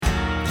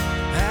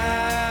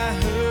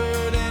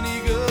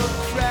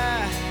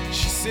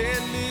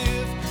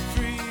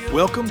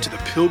Welcome to the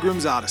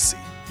Pilgrim's Odyssey,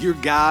 your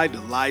guide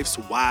to life's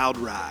wild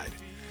ride.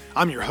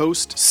 I'm your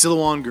host,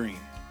 Silouan Green.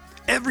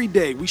 Every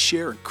day we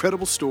share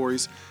incredible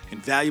stories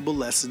and valuable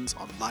lessons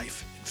on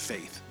life and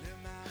faith.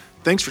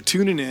 Thanks for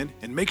tuning in,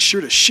 and make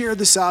sure to share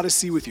this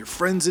Odyssey with your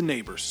friends and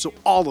neighbors so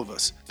all of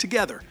us,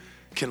 together,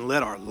 can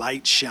let our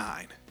light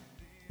shine.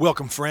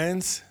 Welcome,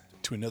 friends,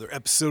 to another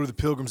episode of the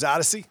Pilgrim's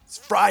Odyssey. It's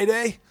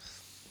Friday.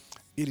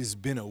 It has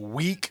been a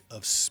week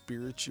of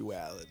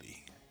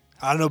spirituality.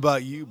 I don't know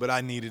about you, but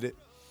I needed it.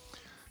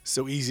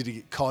 So easy to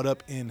get caught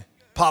up in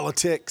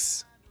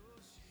politics,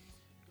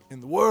 in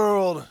the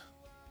world,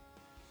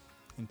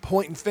 and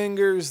pointing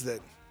fingers that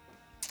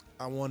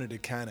I wanted to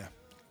kind of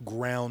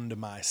ground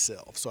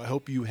myself. So I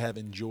hope you have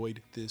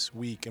enjoyed this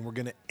week. And we're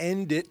going to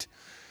end it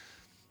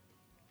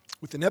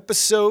with an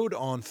episode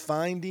on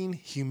finding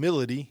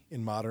humility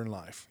in modern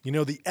life. You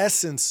know, the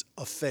essence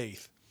of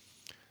faith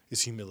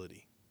is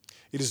humility.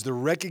 It is the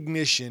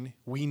recognition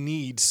we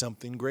need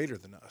something greater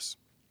than us.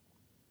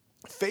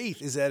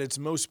 Faith is at its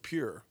most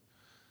pure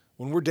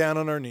when we're down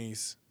on our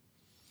knees,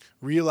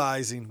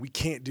 realizing we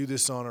can't do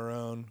this on our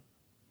own,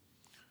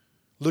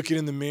 looking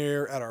in the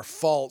mirror at our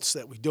faults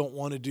that we don't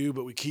want to do,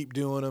 but we keep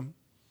doing them,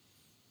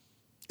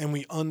 and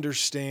we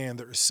understand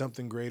there is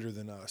something greater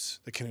than us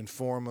that can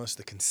inform us,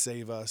 that can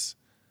save us,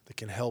 that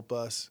can help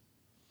us.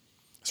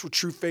 That's where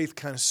true faith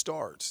kind of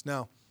starts.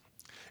 Now,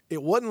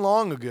 it wasn't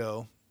long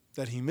ago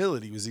that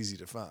humility was easy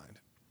to find.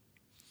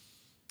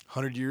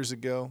 100 years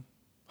ago,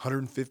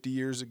 150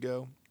 years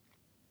ago.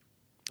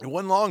 It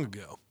wasn't long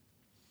ago.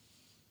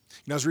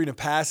 I was reading a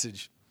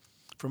passage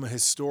from a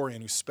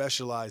historian who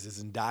specializes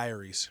in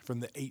diaries from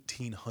the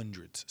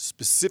 1800s,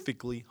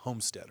 specifically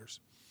homesteaders.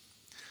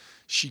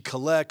 She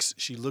collects,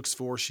 she looks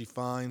for, she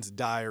finds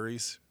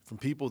diaries from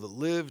people that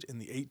lived in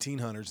the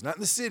 1800s, not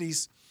in the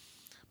cities,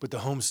 but the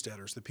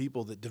homesteaders, the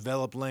people that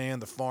developed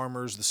land, the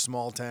farmers, the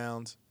small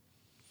towns.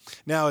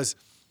 Now, as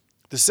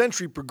the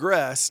century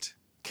progressed,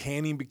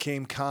 canning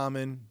became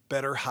common,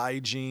 better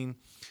hygiene.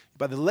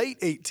 By the late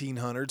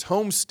 1800s,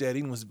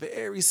 homesteading was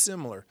very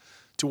similar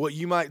to what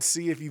you might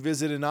see if you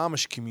visit an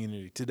Amish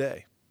community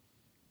today.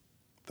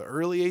 The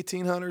early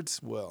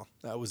 1800s, well,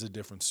 that was a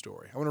different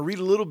story. I want to read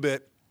a little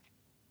bit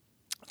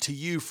to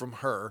you from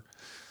her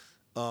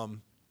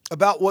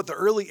about what the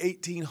early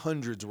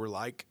 1800s were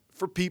like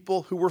for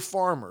people who were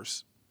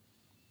farmers,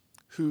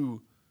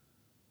 who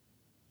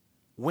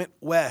went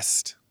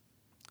west,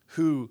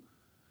 who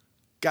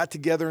got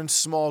together in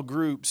small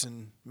groups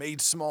and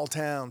made small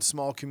towns,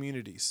 small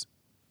communities.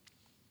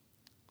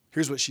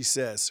 Here's what she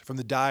says from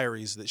the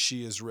diaries that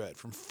she has read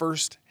from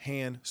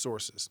first-hand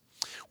sources.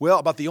 Well,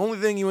 about the only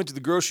thing you went to the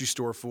grocery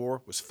store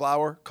for was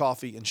flour,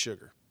 coffee, and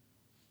sugar.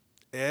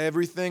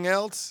 Everything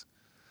else,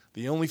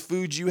 the only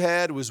food you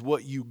had was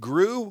what you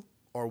grew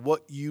or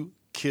what you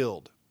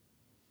killed.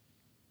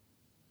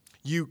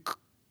 You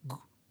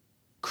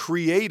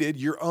created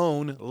your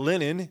own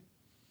linen.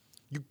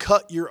 You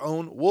cut your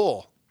own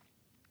wool.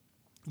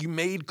 You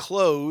made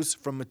clothes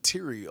from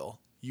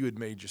material you had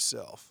made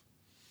yourself.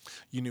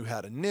 You knew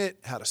how to knit,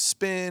 how to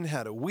spin,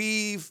 how to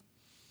weave.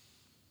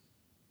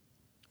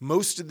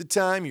 Most of the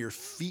time, your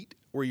feet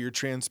were your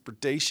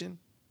transportation.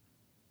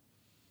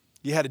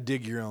 You had to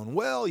dig your own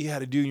well. You had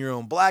to do your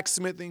own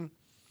blacksmithing.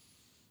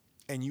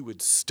 And you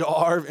would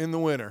starve in the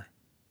winter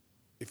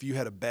if you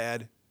had a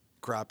bad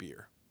crop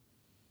year.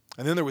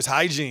 And then there was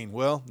hygiene.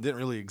 Well, it didn't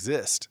really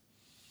exist.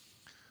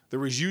 There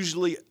was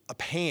usually a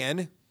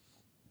pan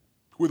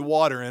with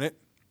water in it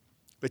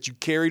that you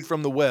carried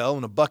from the well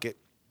in a bucket,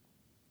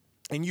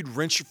 and you'd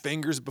rinse your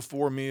fingers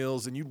before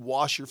meals, and you'd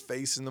wash your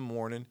face in the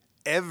morning.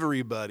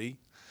 Everybody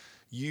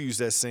used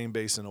that same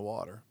basin of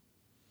water.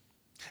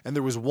 And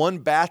there was one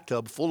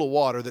bathtub full of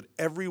water that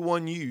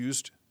everyone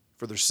used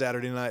for their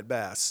Saturday night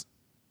baths.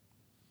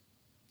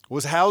 What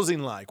was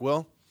housing like?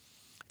 Well,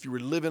 if you were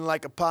living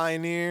like a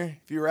pioneer,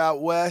 if you were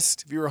out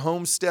west, if you were a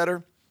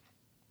homesteader,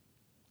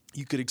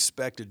 you could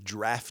expect a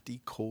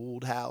drafty,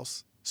 cold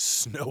house.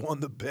 Snow on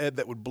the bed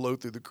that would blow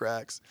through the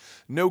cracks.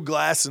 No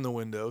glass in the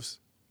windows.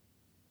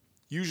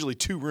 Usually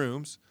 2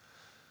 rooms.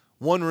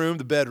 One room,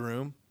 the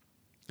bedroom,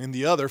 and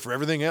the other for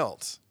everything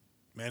else.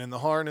 Man in the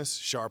harness,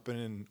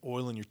 sharpening and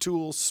oiling your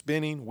tools,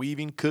 spinning,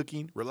 weaving,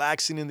 cooking,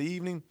 relaxing in the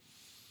evening.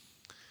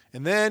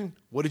 And then,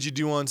 what did you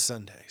do on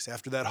Sundays?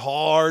 After that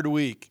hard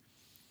week,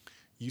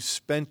 you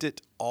spent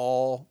it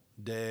all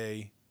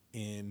day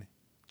in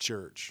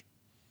church.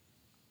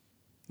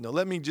 Now,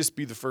 let me just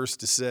be the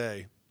first to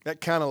say, that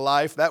kind of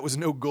life, that was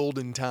no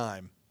golden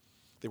time.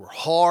 They were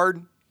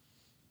hard.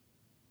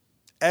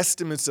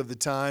 Estimates of the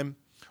time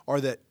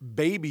are that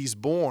babies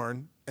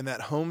born in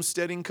that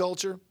homesteading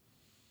culture,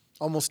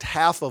 almost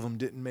half of them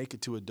didn't make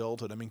it to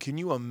adulthood. I mean, can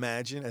you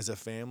imagine as a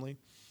family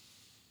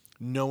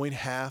knowing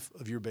half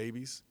of your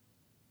babies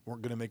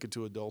weren't going to make it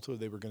to adulthood,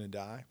 they were going to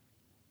die?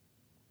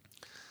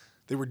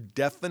 They were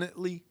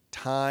definitely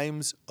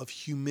times of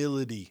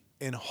humility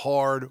and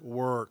hard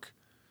work.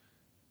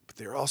 But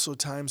there are also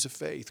times of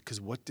faith,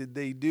 because what did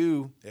they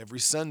do? Every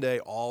Sunday,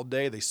 all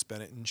day, they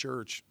spent it in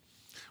church.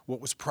 what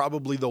was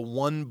probably the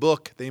one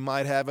book they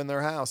might have in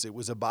their house. It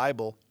was a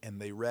Bible, and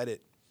they read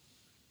it.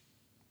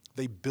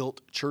 They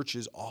built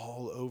churches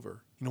all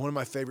over. You know, one of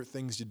my favorite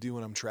things to do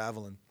when I'm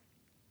traveling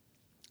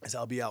is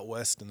I'll be out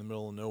west in the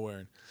middle of nowhere,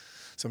 and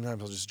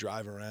sometimes I'll just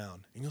drive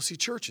around, and you'll see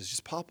churches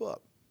just pop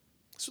up.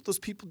 That's what those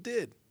people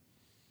did.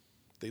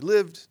 They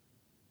lived,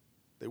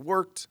 they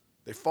worked,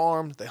 they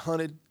farmed, they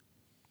hunted,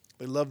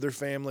 they loved their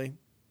family,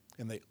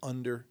 and they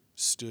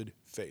understood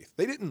faith.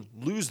 They didn't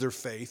lose their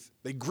faith.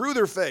 They grew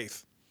their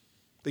faith.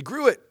 They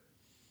grew it.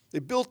 They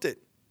built it.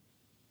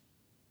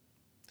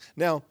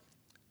 Now,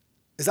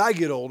 as I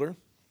get older,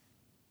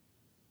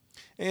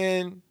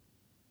 and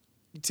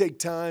you take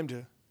time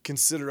to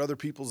consider other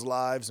people's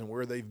lives and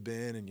where they've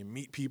been, and you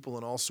meet people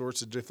in all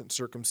sorts of different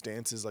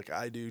circumstances like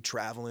I do,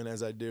 traveling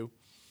as I do,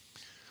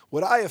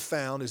 what I have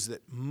found is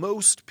that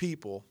most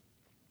people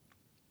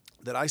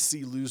that I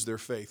see lose their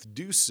faith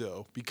do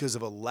so because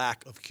of a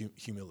lack of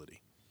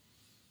humility.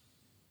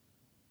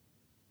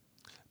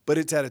 But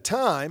it's at a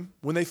time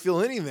when they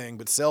feel anything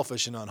but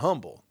selfish and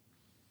unhumble.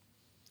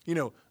 You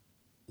know,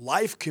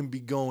 life can be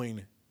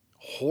going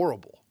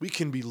horrible. We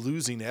can be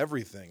losing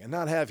everything and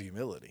not have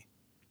humility.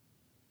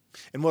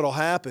 And what will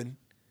happen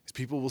is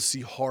people will see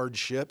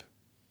hardship.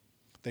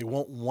 They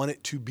won't want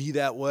it to be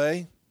that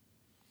way.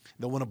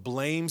 They'll want to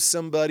blame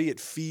somebody. It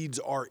feeds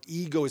our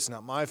ego. It's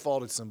not my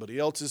fault. It's somebody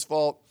else's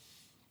fault.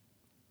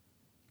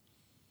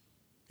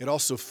 It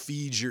also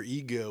feeds your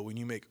ego when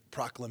you make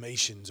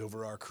proclamations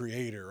over our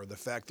Creator or the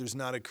fact there's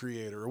not a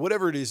Creator or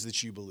whatever it is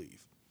that you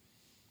believe.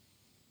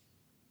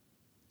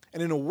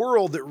 And in a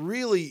world that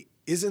really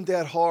isn't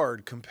that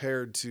hard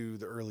compared to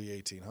the early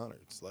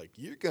 1800s, like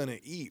you're going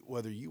to eat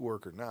whether you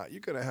work or not.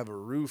 You're going to have a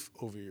roof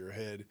over your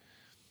head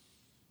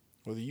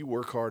whether you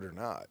work hard or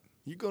not.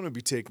 You're going to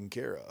be taken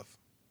care of.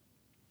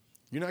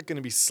 You're not going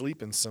to be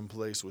sleeping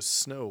someplace with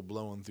snow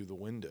blowing through the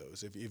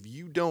windows. If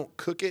you don't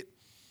cook it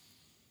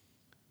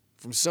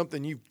from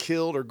something you've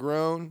killed or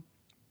grown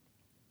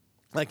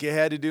like you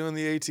had to do in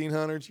the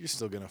 1800s, you're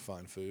still going to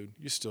find food.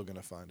 You're still going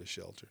to find a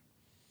shelter.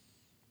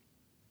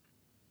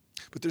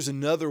 But there's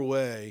another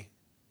way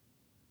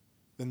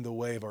than the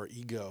way of our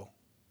ego.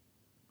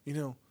 You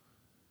know,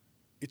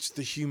 it's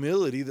the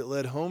humility that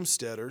led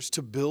homesteaders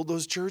to build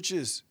those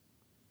churches,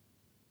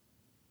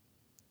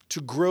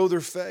 to grow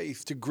their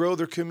faith, to grow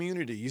their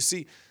community. You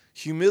see,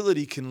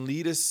 humility can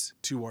lead us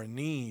to our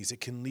knees.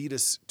 It can lead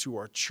us to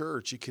our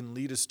church. It can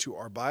lead us to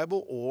our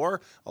Bible, or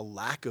a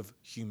lack of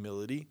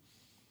humility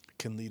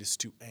can lead us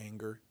to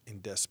anger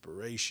and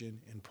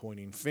desperation and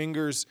pointing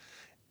fingers.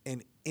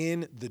 And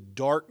in the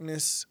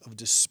darkness of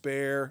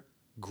despair,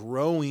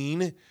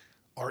 growing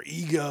our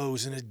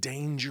egos in a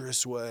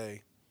dangerous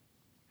way.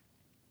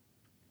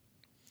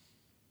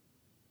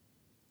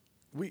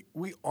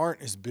 We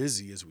aren't as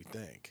busy as we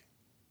think.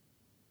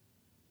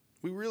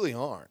 We really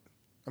aren't.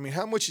 I mean,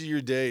 how much of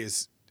your day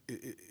is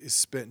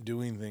spent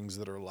doing things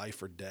that are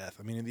life or death?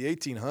 I mean, in the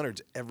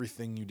 1800s,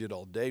 everything you did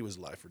all day was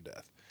life or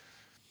death.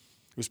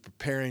 It was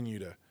preparing you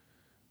to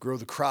grow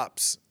the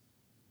crops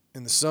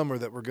in the summer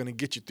that were going to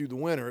get you through the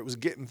winter. It was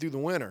getting through the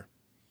winter.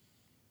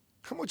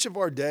 How much of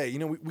our day, you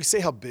know, we say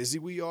how busy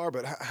we are,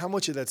 but how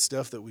much of that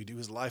stuff that we do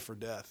is life or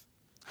death?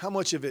 How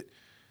much of it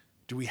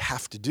do we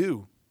have to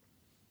do?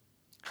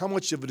 How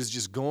much of it is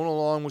just going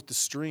along with the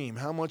stream?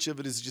 How much of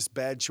it is just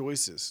bad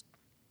choices?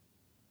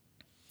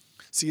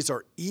 See, it's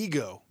our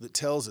ego that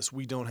tells us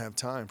we don't have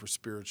time for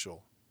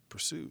spiritual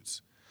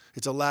pursuits.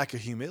 It's a lack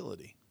of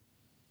humility.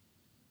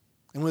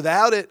 And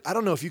without it, I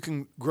don't know if you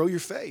can grow your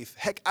faith.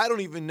 Heck, I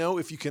don't even know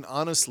if you can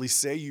honestly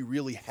say you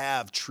really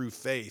have true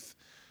faith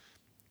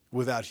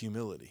without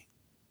humility.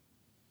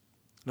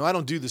 No, I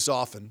don't do this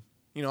often.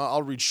 You know,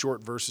 I'll read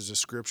short verses of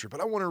Scripture,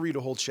 but I want to read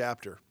a whole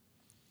chapter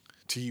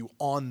to you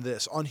on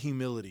this, on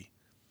humility,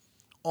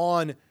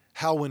 on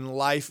how when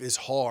life is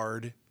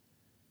hard,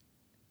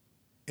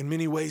 in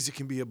many ways it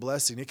can be a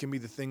blessing. It can be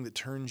the thing that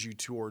turns you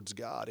towards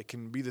God. It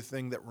can be the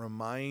thing that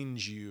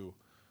reminds you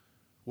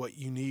what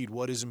you need,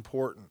 what is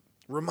important.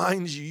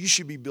 Reminds you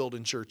should be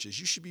building churches.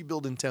 You should be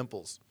building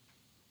temples.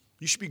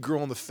 You should be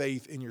growing the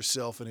faith in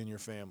yourself and in your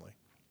family.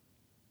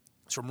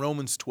 It's from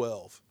Romans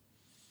 12.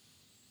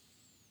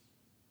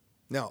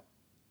 Now,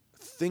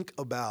 think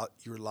about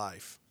your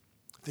life.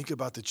 Think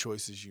about the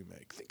choices you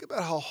make. Think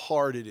about how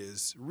hard it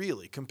is,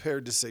 really,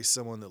 compared to, say,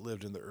 someone that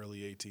lived in the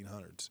early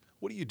 1800s.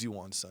 What do you do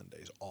on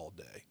Sundays all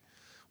day?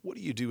 What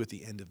do you do at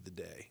the end of the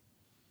day?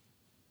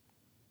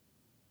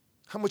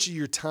 How much of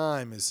your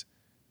time is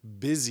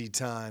busy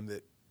time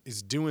that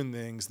is doing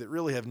things that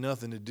really have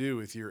nothing to do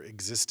with your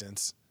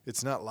existence?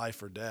 It's not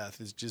life or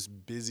death. It's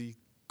just busy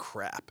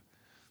crap.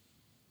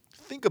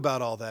 Think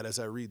about all that as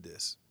I read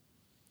this.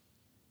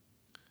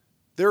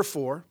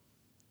 Therefore,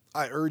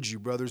 I urge you,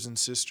 brothers and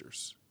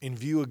sisters, in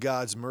view of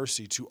God's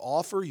mercy, to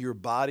offer your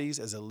bodies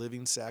as a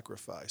living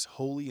sacrifice,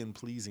 holy and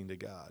pleasing to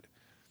God.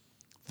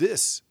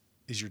 This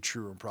is your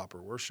true and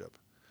proper worship.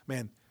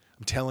 Man,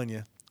 I'm telling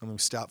you, I'm going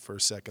to stop for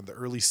a second. The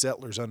early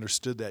settlers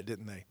understood that,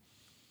 didn't they?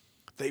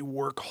 They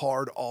work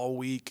hard all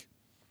week.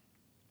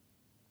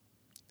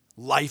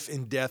 life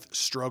and death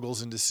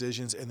struggles and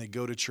decisions, and they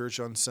go to church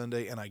on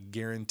Sunday, and I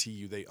guarantee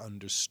you they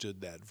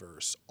understood that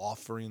verse,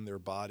 offering their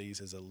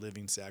bodies as a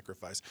living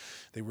sacrifice.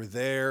 They were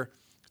there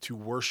to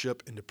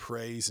worship and to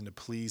praise and to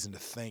please and to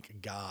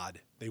thank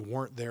God. They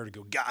weren't there to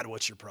go, God,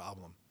 what's your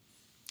problem?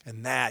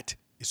 And that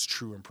is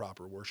true and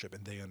proper worship,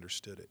 and they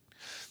understood it.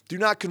 Do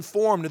not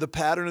conform to the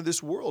pattern of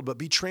this world, but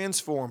be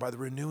transformed by the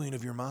renewing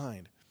of your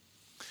mind.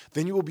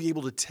 Then you will be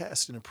able to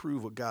test and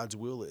approve what God's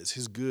will is,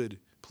 his good,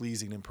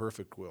 pleasing, and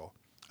perfect will.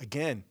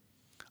 Again,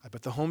 I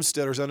bet the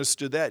homesteaders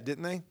understood that,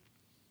 didn't they?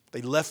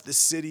 They left the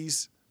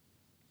cities.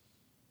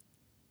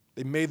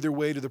 They made their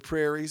way to the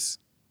prairies.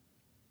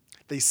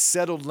 They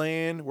settled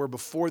land where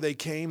before they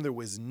came there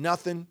was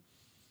nothing.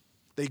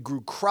 They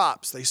grew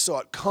crops. They saw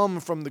it come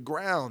from the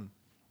ground.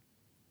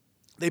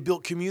 They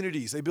built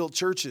communities. They built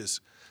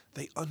churches.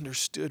 They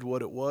understood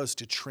what it was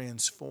to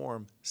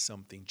transform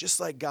something, just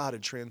like God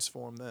had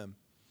transformed them.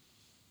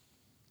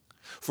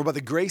 For by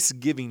the grace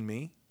giving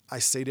me, I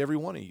say to every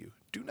one of you,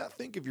 do not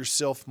think of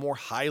yourself more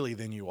highly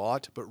than you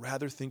ought, but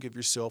rather think of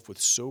yourself with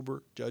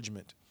sober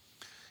judgment,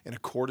 in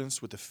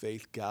accordance with the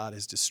faith God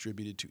has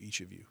distributed to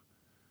each of you.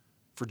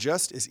 For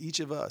just as each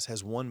of us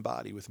has one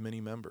body with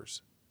many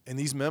members, and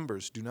these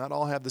members do not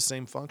all have the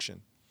same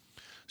function,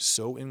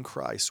 so in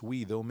Christ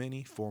we, though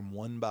many, form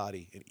one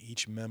body, and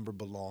each member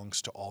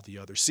belongs to all the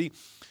others. See,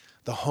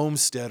 the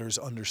homesteaders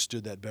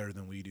understood that better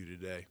than we do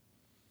today.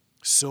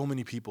 So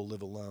many people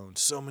live alone.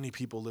 So many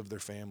people live their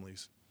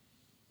families.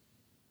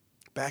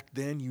 Back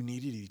then, you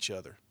needed each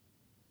other.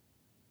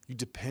 You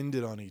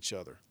depended on each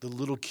other. The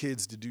little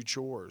kids to do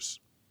chores.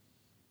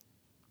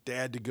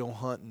 Dad to go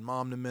hunt and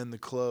mom to mend the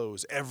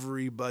clothes.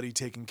 Everybody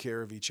taking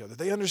care of each other.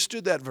 They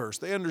understood that verse.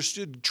 They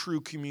understood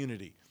true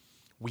community.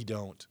 We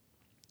don't.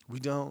 We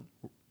don't.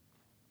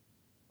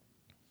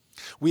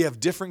 We have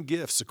different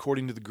gifts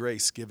according to the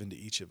grace given to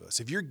each of us.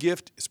 If your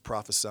gift is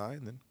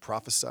prophesying, then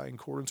prophesy in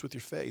accordance with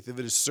your faith. If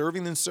it is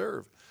serving, then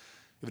serve.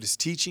 If it is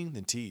teaching,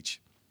 then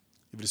teach.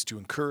 If it is to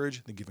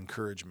encourage, then give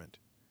encouragement.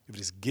 If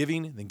it is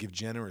giving, then give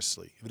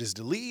generously. If it is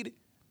to lead,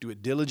 do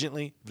it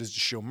diligently. If it is to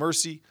show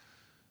mercy,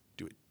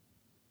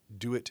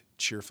 do it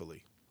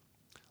cheerfully.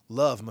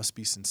 Love must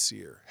be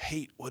sincere.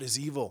 Hate what is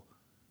evil.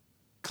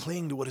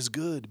 Cling to what is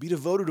good. Be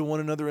devoted to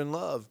one another in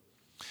love.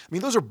 I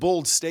mean, those are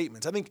bold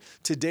statements. I think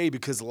today,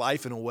 because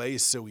life in a way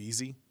is so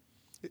easy,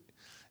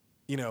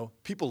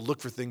 people look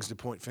for things to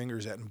point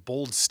fingers at, and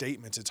bold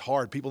statements, it's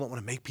hard. People don't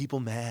want to make people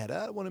mad.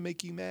 I don't want to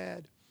make you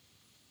mad.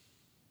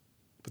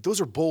 But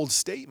those are bold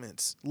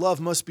statements. Love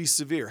must be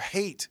severe.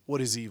 Hate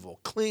what is evil.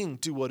 Cling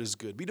to what is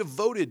good. Be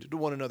devoted to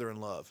one another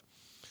in love.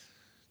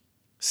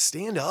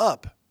 Stand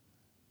up.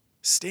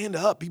 Stand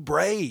up. Be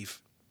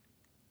brave.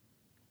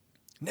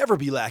 Never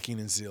be lacking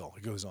in zeal,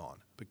 it goes on.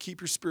 But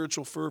keep your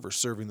spiritual fervor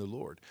serving the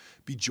Lord.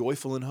 Be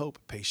joyful in hope,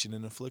 patient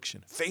in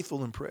affliction,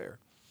 faithful in prayer.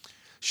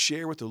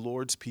 Share with the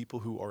Lord's people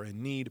who are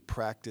in need.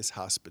 Practice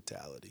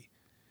hospitality.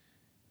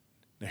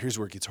 Now here's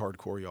where it gets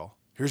hardcore, y'all.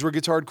 Here's where it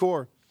gets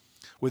hardcore.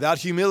 Without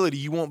humility,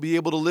 you won't be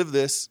able to live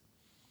this.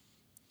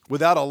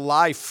 Without a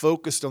life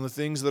focused on the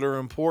things that are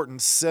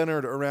important,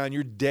 centered around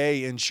your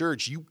day in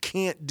church, you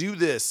can't do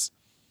this.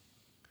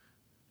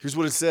 Here's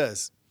what it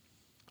says.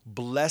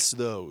 Bless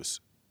those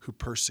who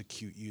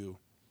persecute you.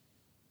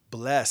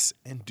 Bless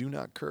and do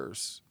not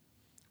curse.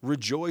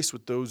 Rejoice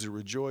with those who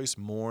rejoice.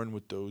 Mourn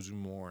with those who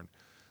mourn.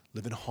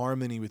 Live in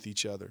harmony with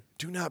each other.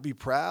 Do not be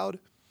proud,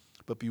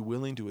 but be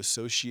willing to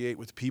associate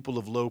with people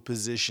of low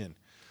position.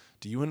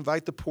 Do you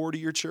invite the poor to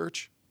your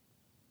church?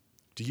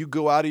 Do you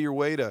go out of your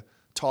way to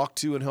talk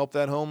to and help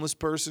that homeless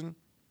person?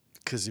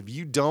 Because if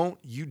you don't,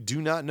 you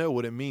do not know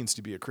what it means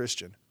to be a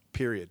Christian,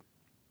 period.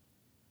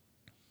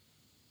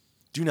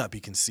 Do not be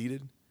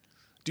conceited.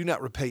 Do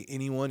not repay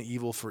anyone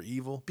evil for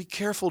evil. Be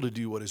careful to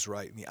do what is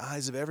right in the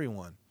eyes of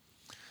everyone.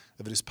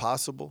 If it is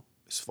possible,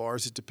 as far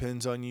as it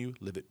depends on you,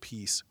 live at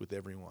peace with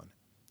everyone.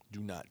 Do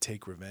not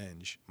take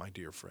revenge, my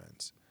dear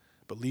friends,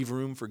 but leave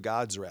room for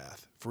God's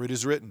wrath. For it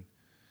is written,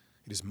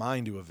 it is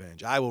mine to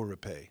avenge. I will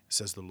repay,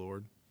 says the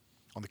Lord.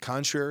 On the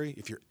contrary,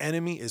 if your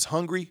enemy is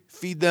hungry,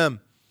 feed them.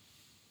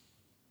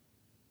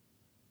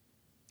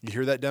 You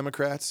hear that,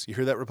 Democrats? You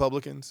hear that,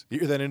 Republicans? You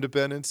hear that,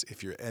 Independents?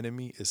 If your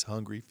enemy is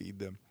hungry, feed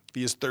them. If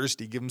he is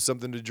thirsty, give him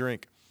something to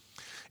drink.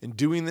 In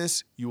doing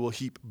this, you will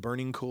heap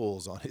burning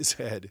coals on his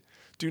head.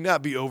 Do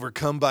not be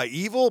overcome by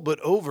evil, but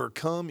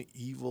overcome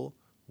evil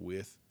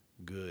with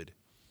good.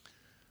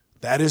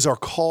 That is our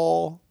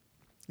call.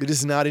 It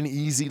is not an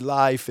easy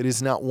life. It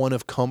is not one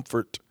of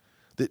comfort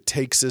that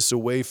takes us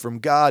away from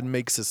God,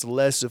 makes us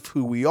less of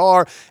who we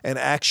are, and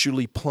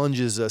actually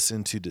plunges us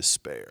into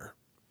despair.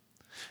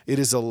 It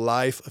is a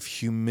life of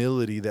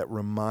humility that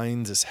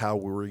reminds us how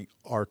we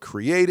are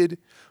created,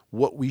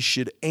 what we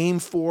should aim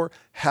for,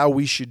 how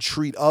we should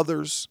treat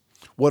others,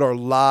 what our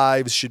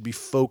lives should be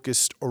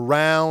focused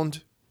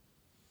around.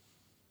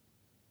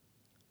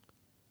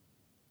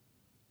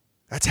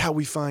 That's how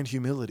we find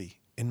humility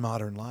in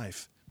modern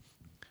life.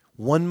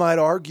 One might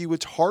argue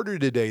it's harder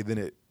today than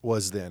it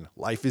was then.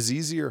 Life is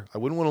easier. I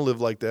wouldn't want to live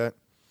like that.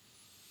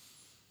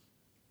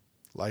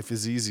 Life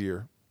is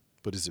easier.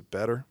 But is it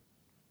better?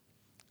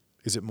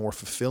 Is it more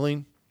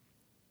fulfilling?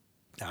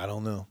 I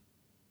don't know.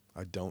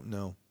 I don't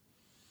know.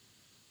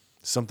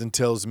 Something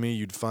tells me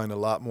you'd find a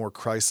lot more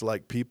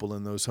Christ-like people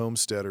in those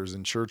homesteaders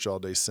in church all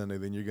day Sunday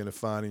than you're going to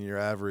find in your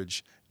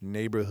average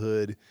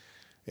neighborhood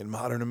in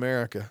modern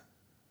America.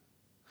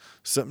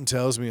 Something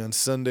tells me on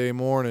Sunday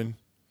morning,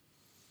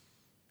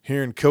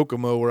 here in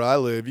Kokomo where I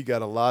live, you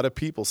got a lot of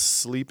people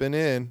sleeping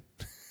in.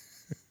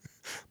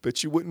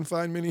 But you wouldn't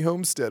find many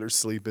homesteaders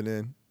sleeping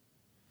in.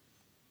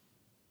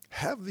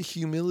 Have the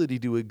humility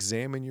to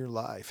examine your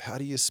life. How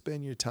do you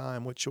spend your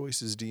time? What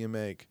choices do you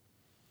make?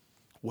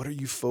 What are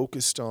you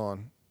focused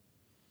on?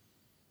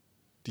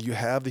 Do you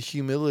have the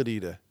humility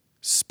to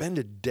spend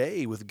a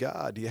day with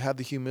God? Do you have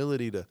the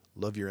humility to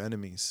love your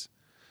enemies?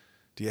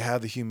 Do you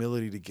have the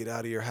humility to get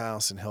out of your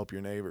house and help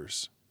your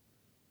neighbors?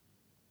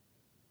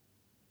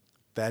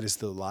 That is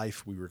the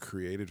life we were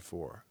created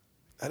for.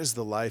 That is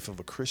the life of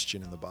a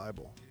Christian in the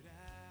Bible.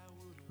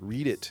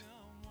 Read it,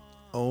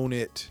 own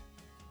it,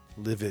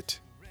 live it.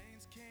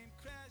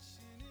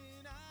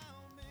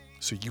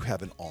 So you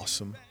have an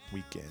awesome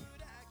weekend.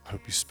 I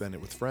hope you spend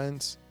it with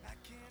friends.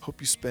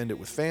 Hope you spend it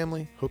with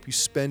family. Hope you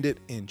spend it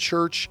in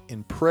church,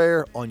 in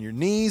prayer, on your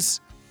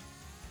knees.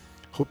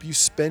 Hope you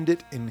spend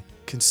it in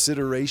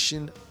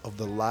consideration of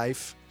the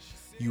life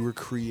you were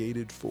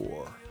created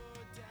for.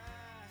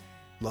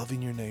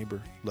 Loving your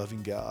neighbor,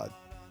 loving God.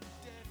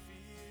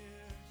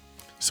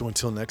 So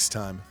until next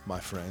time, my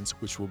friends,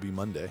 which will be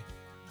Monday,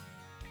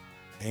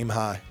 aim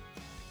high,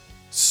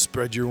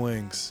 spread your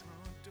wings,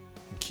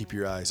 and keep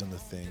your eyes on the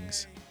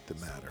things that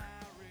matter.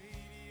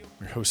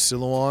 I'm your host,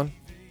 Silouan.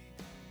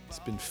 It's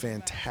been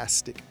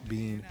fantastic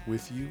being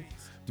with you.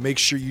 Make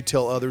sure you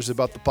tell others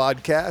about the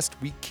podcast.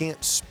 We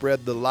can't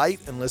spread the light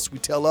unless we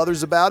tell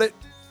others about it.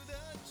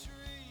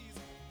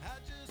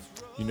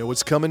 You know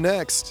what's coming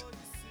next.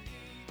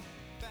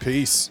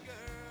 Peace.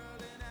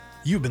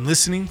 You've been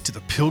listening to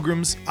the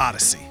Pilgrim's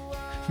Odyssey.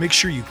 Make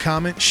sure you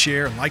comment,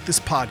 share, and like this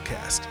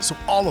podcast so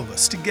all of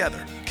us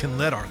together can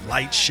let our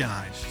light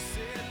shine.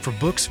 For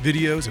books,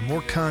 videos, and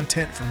more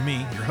content from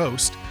me, your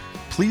host,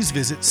 please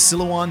visit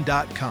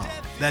Silouan.com.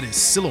 That is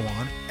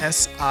Silouan,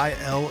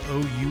 Silouan.com.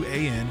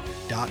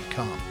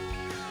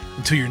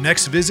 Until your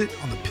next visit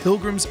on the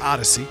Pilgrim's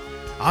Odyssey,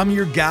 I'm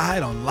your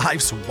guide on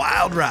life's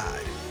wild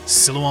ride,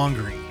 Silouan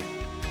Green.